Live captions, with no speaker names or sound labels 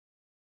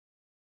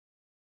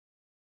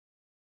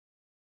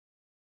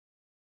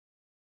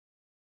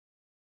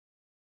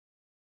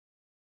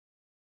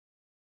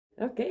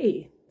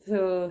Okay,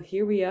 so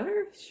here we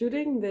are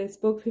shooting the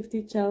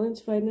spoke50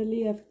 challenge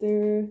finally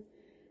after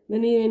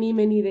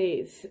many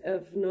days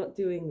of not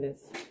doing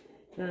this.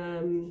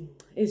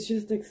 It's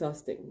just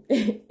exhausting.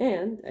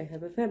 And I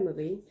have a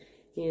family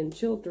and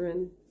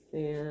children,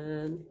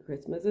 and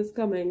Christmas is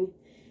coming,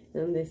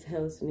 and this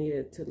house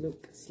needed to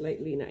look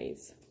slightly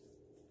nice.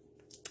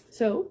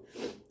 So,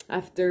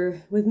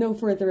 with no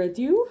further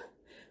ado,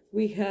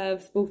 we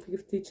have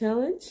spoke50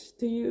 challenge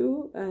to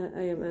you.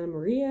 I am Anna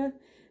Maria,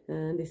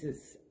 and this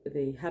is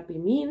the Happy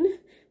Mean,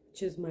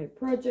 which is my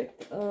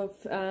project of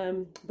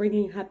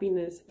bringing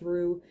happiness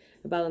through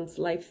a balanced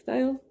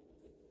lifestyle.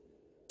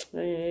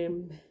 I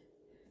am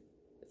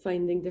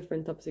finding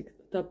different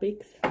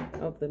topics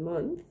of the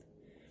month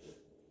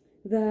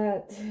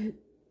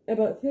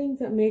about things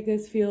that make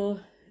us feel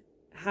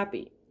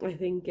happy. I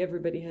think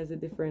everybody has a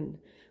different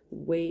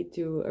way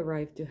to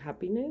arrive to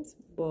happiness,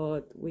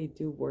 but we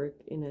do work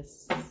in a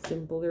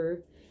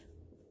simpler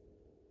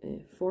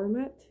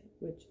format,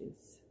 which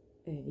is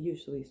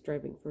usually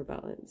striving for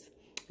balance,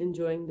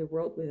 enjoying the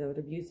world without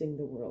abusing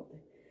the world.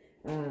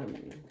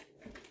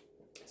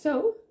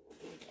 So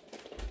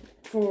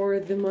for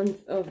the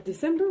month of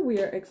December, we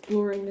are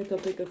exploring the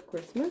topic of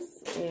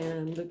Christmas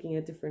and looking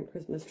at different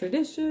Christmas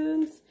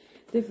traditions,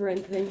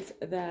 different things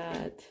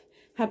that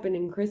happen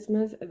in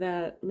Christmas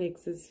that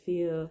makes us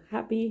feel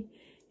happy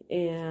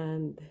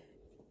and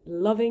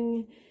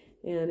loving,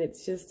 and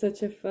it's just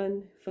such a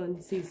fun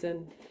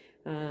season.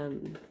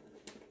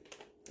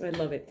 I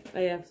love it.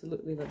 I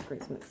absolutely love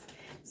Christmas.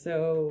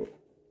 So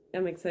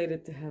I'm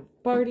excited to have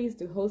parties,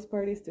 to host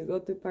parties, to go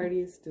to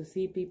parties, to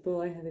see people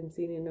I haven't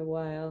seen in a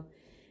while.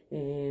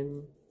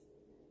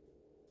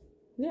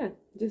 Yeah,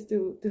 just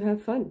to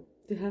have fun,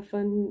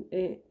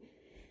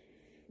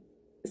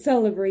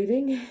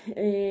 celebrating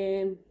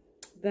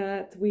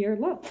that we are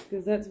loved,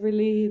 because that's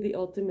really the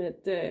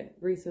ultimate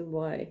reason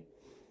why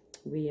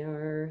we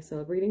are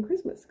celebrating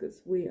Christmas,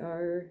 because we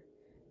are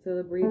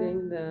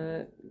celebrating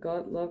that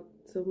God loved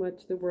so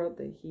much the world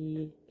that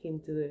he came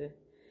to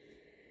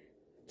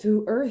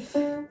earth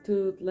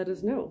to let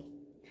us know.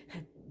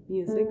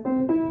 Music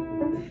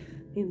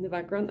in the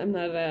background. I'm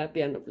not a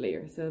piano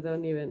player, so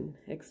don't even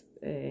how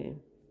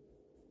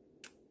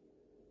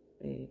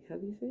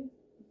do you say?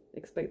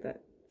 Expect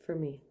that from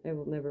me. I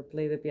will never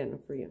play the piano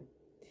for you.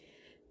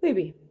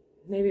 Maybe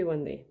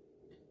one day.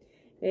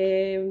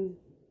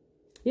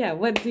 Yeah,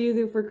 what do you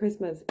do for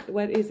Christmas?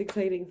 What is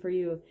exciting for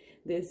you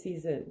this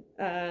season?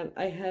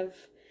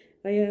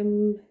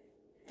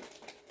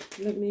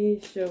 Let me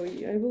show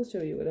you. I will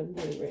show you what I'm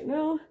doing right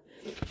now,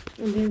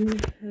 and then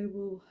I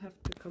will have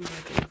to come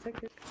back in a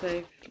second because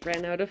I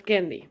ran out of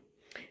candy.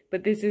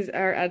 But this is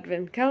our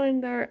advent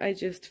calendar. I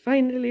just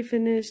finally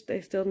finished. I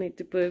still need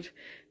to put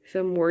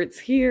some words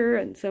here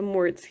and some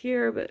words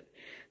here, but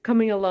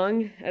coming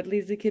along. At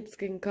least the kids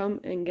can come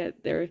and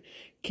get their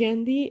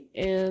candy,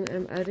 and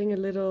I'm adding a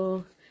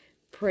little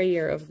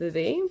prayer of the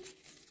day.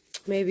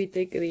 Maybe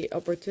take the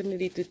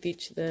opportunity to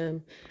teach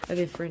them a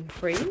different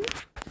phrase.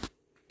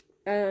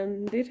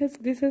 And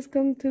this has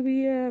come to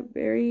be a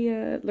very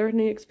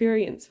learning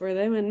experience for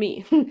them and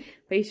me.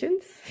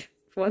 Patience,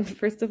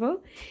 first of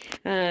all,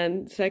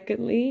 and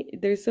secondly,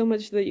 there's so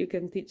much that you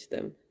can teach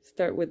them.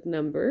 Start with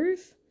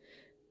numbers,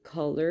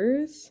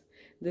 colors,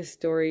 the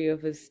story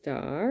of a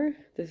star,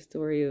 the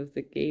story of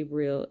the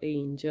Gabriel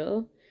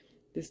angel,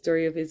 the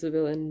story of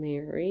Isabel and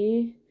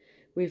Mary.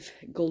 We've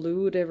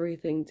glued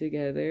everything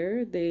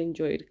together. They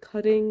enjoyed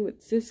cutting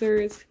with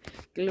scissors,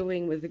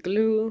 gluing with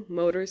glue,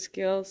 motor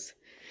skills.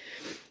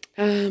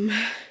 And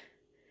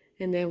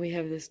then we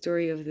have the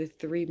story of the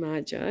three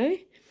magi.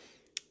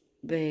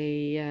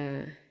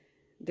 The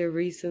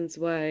reasons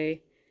why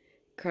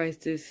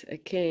Christ is a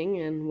king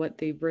and what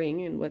they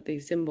bring and what they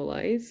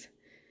symbolize.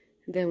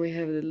 Then we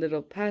have the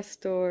little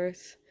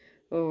pastors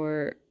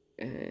or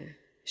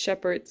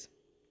shepherds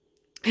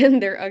and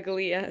their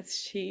ugly ass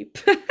sheep.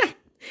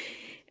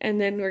 And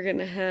then we're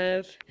gonna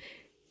have,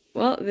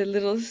 well, the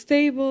little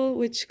stable,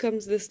 which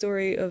comes the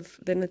story of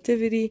the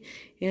nativity,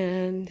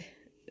 and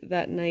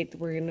that night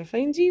we're gonna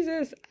find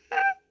Jesus.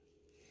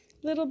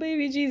 Little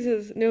baby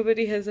Jesus.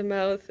 Nobody has a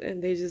mouth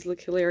and they just look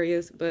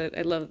hilarious, but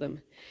I love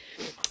them.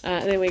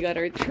 Then we got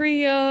our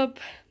tree up,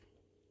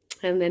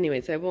 and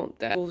anyways, I won't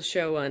full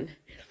show on.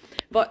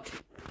 But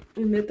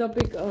in the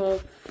topic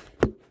of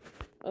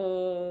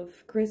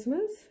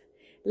Christmas,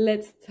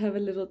 let's have a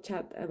little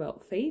chat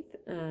about faith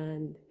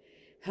and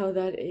how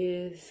that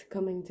is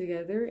coming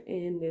together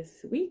in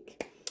this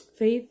week.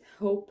 Faith,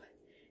 hope,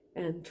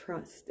 and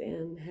trust,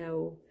 and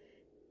how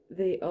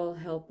they all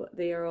help.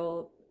 They are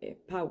all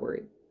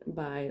powered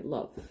by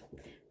love.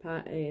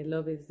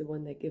 Love is the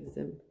one that gives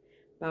them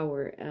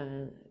power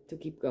to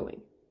keep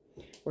going,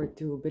 or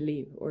to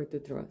believe, or to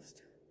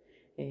trust.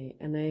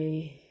 And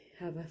I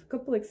have a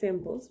couple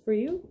examples for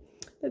you.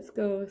 Let's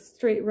go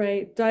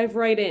dive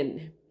right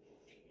in.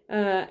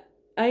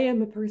 I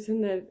am a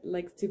person that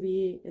likes to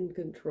be in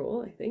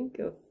control, I think,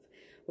 of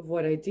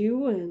what I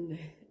do, and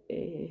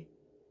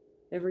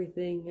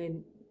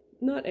everything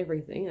not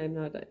everything. I'm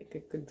not like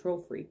a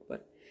control freak,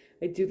 but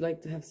I do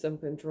like to have some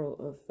control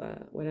of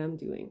what I'm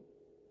doing.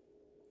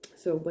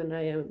 So when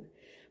I am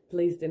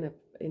placed in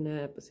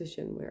a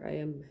position where I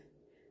am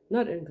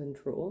not in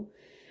control,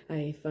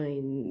 I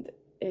find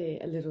a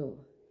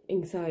little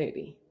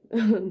anxiety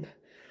on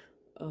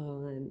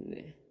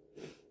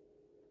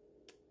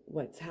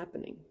what's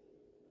happening.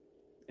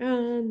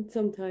 And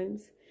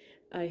sometimes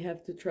I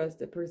have to trust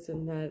the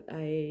person that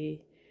I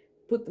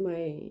put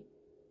my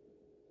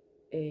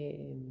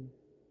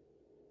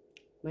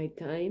my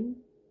time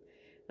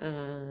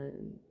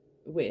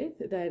with,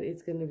 that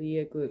it's gonna be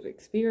a good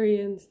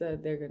experience,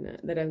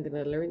 that I'm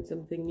gonna learn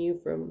something new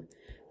from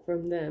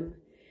them.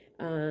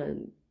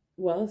 And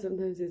well,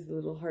 sometimes it's a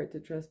little hard to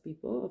trust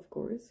people, of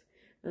course,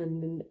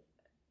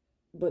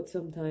 but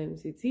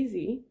sometimes it's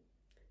easy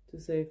to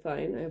say,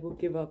 fine, I will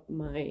give up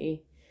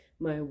my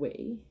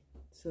way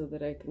so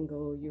that I can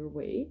go your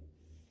way.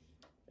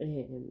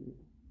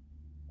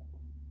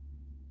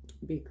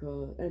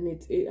 Because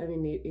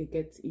it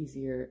gets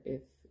easier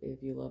if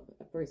you love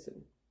a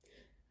person,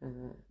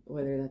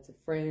 whether that's a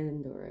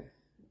friend or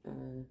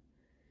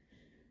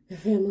a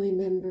family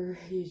member.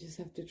 You just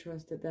have to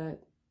trust that that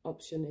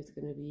option is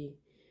going to be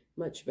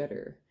much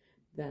better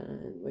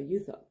than what you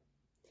thought,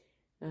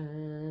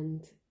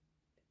 and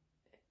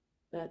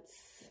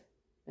that's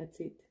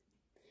it.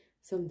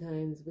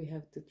 Sometimes we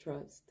have to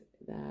trust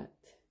that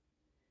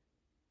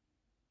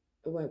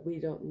what we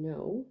don't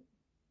know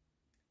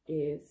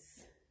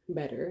is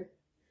better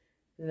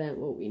than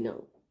what we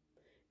know,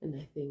 and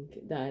I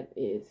think that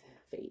is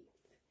faith.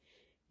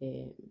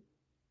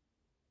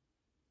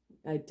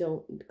 I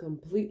don't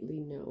completely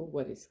know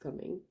what is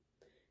coming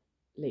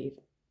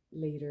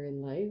later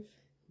in life,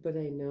 but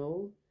I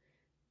know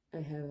I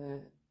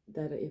have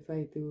that if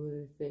I do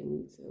the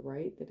things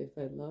right, that if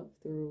I love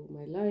through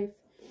my life,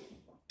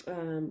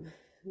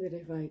 that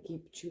if I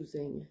keep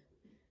choosing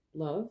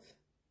love,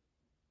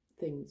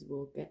 things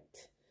will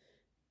get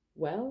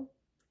well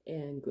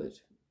and good.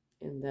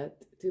 And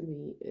that to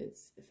me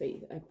is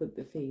faith. I put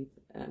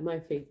my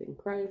faith in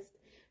Christ.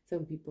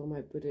 Some people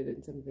might put it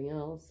in something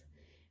else,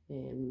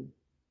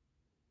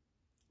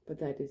 but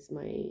that is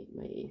my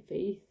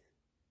faith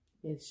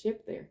is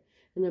shipped there,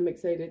 and I'm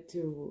excited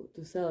to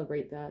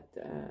celebrate that.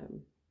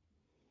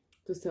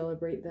 To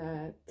celebrate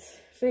that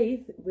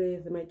faith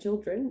with my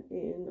children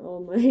in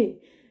all my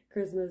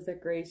Christmas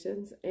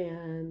decorations,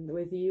 and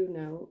with you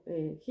now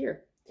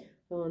here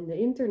on the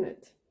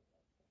internet.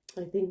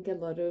 I think a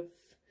lot of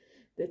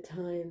the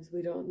times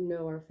we don't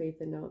know our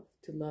faith enough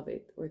to love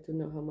it, or to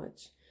know how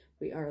much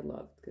we are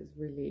loved, because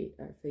really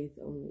our faith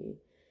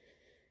only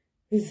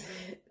is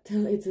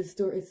it's a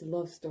story, it's a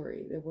love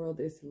story. The world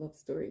is a love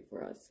story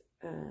for us,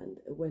 and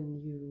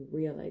when you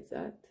realize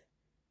that,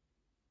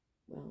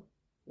 well,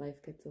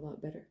 life gets a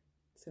lot better.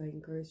 So I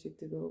encourage you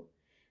to go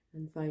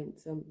and find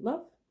some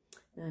love,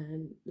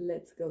 and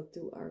let's go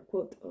to our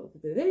quote of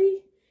the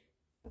day,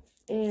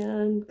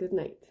 and good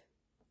night.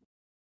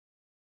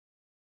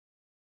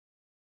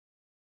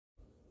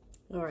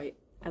 All right,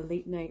 a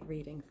late night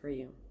reading for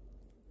you.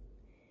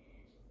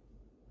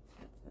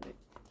 That's not it.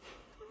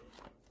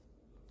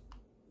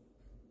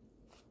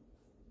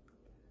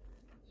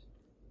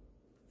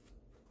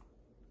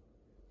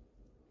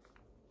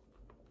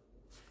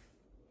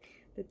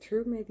 The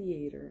true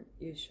mediator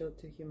you show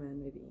to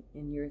humanity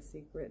in your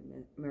secret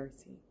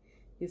mercy.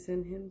 You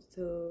send him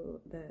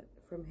so that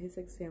from his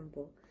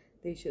example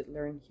they should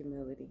learn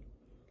humility.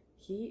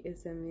 He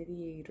is a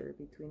mediator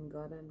between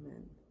God and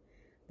man,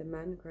 the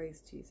man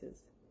Christ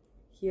Jesus.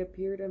 He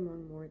appeared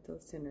among mortal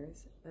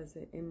sinners as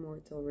an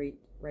immortal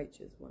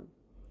righteous one,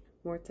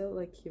 mortal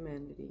like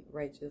humanity,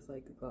 righteous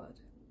like God.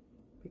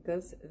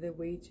 Because the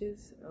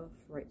wages of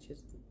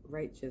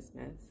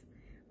righteousness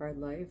are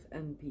life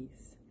and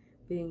peace.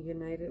 Being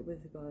united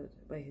with God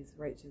by his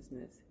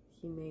righteousness,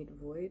 he made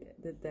void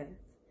the death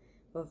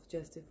of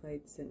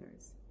justified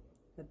sinners,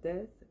 a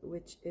death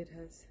which it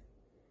has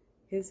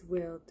his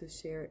will to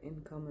share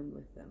in common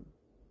with them.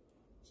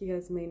 He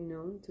has made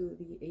known to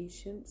the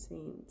ancient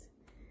saints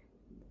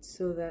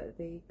so that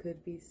they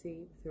could be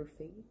saved through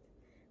faith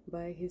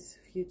by his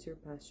future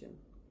passion,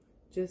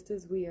 just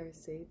as we are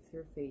saved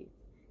through faith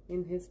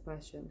in his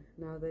passion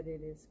now that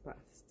it is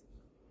past.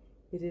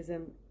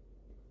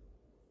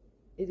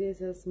 It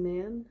is as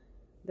man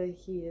that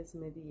he is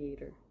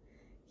mediator.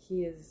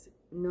 He is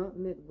not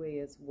midway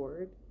as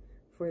word,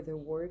 for the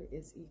word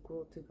is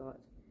equal to God,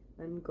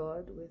 and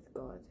God with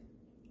God,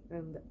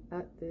 and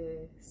at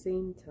the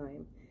same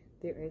time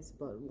there is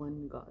but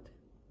one God.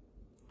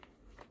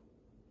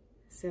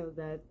 So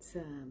that's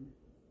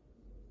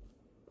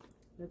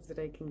what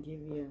I can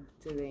give you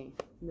today.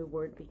 The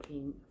word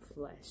became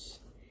flesh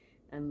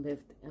and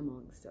lived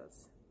amongst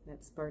us.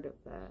 That's part of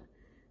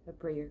a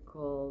prayer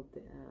called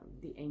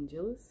the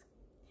Angels,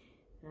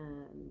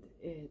 and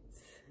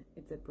it's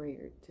a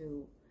prayer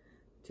to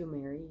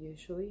Mary,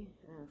 usually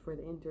for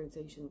the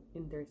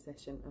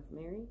intercession of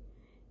Mary,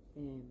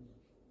 and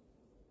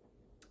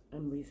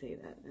we say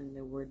that, and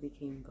the word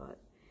became God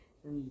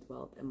and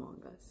dwelt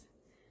among us.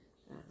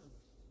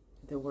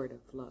 the word of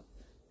love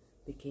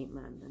became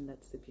man, and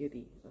that's the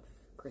beauty of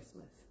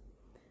Christmas.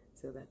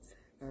 So that's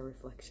our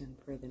reflection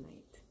for the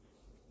night.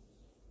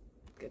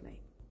 Good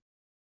night.